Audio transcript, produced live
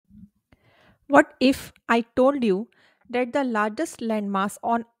What if I told you that the largest landmass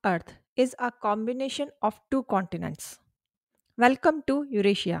on Earth is a combination of two continents? Welcome to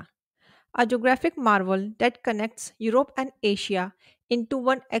Eurasia, a geographic marvel that connects Europe and Asia into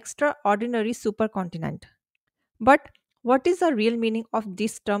one extraordinary supercontinent. But what is the real meaning of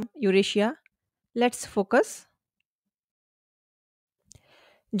this term Eurasia? Let's focus.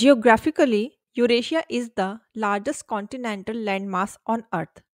 Geographically, Eurasia is the largest continental landmass on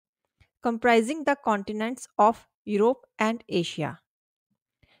Earth, comprising the continents of Europe and Asia.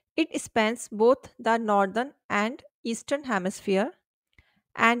 It spans both the northern and eastern hemisphere,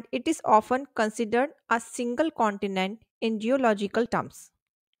 and it is often considered a single continent in geological terms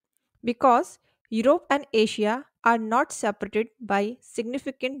because Europe and Asia are not separated by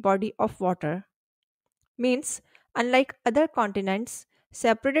significant body of water. Means unlike other continents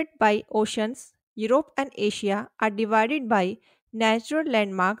separated by oceans, Europe and Asia are divided by natural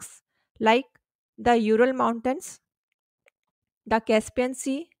landmarks like the Ural Mountains, the Caspian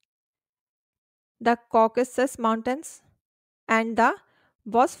Sea, the Caucasus Mountains, and the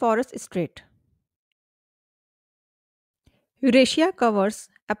Bosphorus Strait. Eurasia covers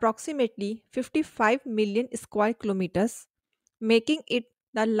approximately 55 million square kilometers, making it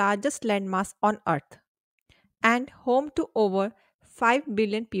the largest landmass on Earth and home to over 5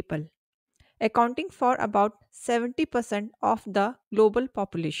 billion people, accounting for about 70% of the global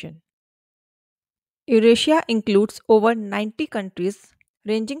population. Eurasia includes over 90 countries,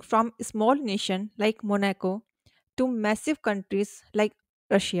 ranging from small nations like Monaco to massive countries like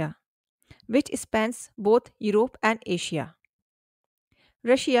Russia, which spans both Europe and Asia.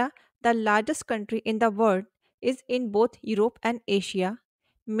 Russia, the largest country in the world, is in both Europe and Asia,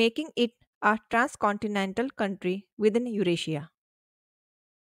 making it a transcontinental country within Eurasia.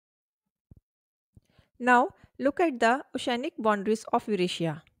 Now, look at the oceanic boundaries of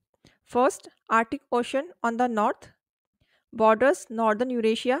Eurasia. First, Arctic Ocean on the north borders northern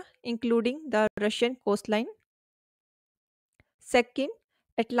Eurasia, including the Russian coastline. Second,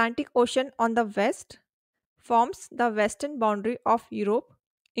 Atlantic Ocean on the west forms the western boundary of Europe,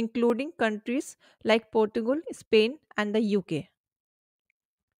 including countries like Portugal, Spain, and the UK.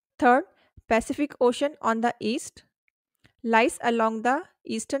 Third, Pacific Ocean on the east lies along the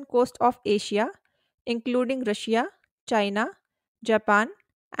eastern coast of Asia, including Russia, China, Japan,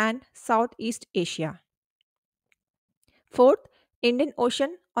 and Southeast Asia. Fourth, Indian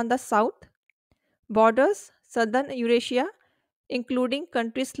Ocean on the south borders southern Eurasia, including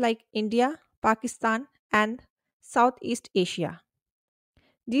countries like India, Pakistan, and Southeast Asia.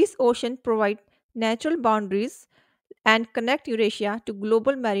 These oceans provide natural boundaries and connect Eurasia to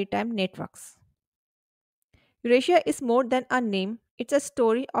global maritime networks. Eurasia is more than a name, it's a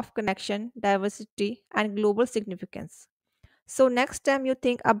story of connection, diversity, and global significance. So, next time you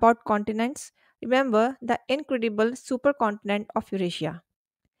think about continents, remember the incredible supercontinent of Eurasia.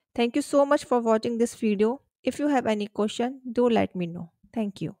 Thank you so much for watching this video. If you have any question, do let me know.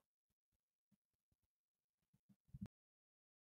 Thank you.